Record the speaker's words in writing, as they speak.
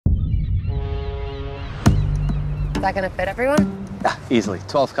that gonna fit everyone? Yeah, easily.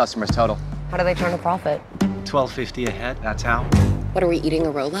 12 customers total. How do they turn a profit? $12.50 a head, that's how. What, are we eating a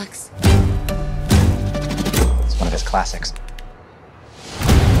Rolex? It's one of his classics.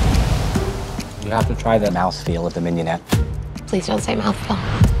 You have to try the mouthfeel of the mignonette. Please don't say mouthful.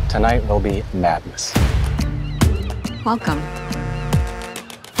 Tonight will be madness. Welcome.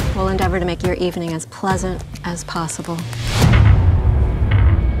 We'll endeavor to make your evening as pleasant as possible.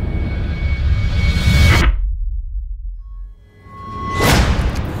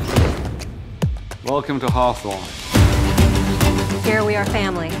 Welcome to Hawthorne. Here we are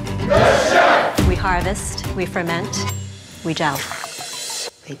family. We harvest, we ferment, we gel.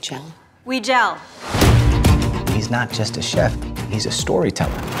 They gel. We gel. He's not just a chef, he's a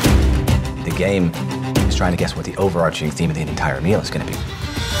storyteller. The game is trying to guess what the overarching theme of the entire meal is going to be.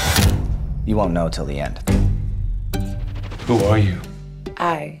 You won't know till the end. Who are you?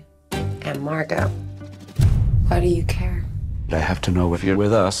 I am Margot. Why do you care? I have to know if you're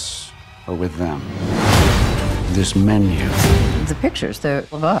with us or with them. This menu, The pictures, they're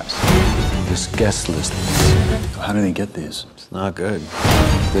of us. this guest list, How did he get these? It's not good.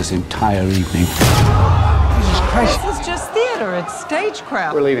 this entire evening. This is just theater, it's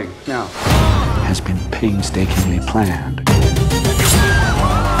stagecraft. We're leaving now. Has been painstakingly planned.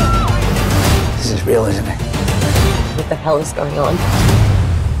 This is real, isn't it? What the hell is going on?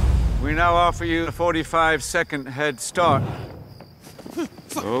 We now offer you a 45-second head start.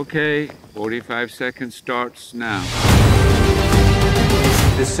 Okay, 45 seconds starts now.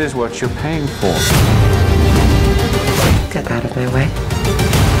 This is what you're paying for. Get out of my way.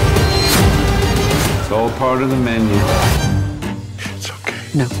 It's all part of the menu. It's okay.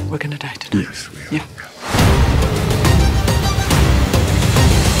 No, we're gonna die tonight. Yes, we are. Yeah.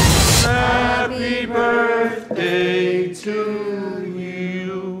 Happy birthday to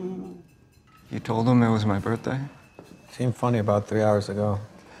you. You told him it was my birthday? Seemed funny about 3 hours ago.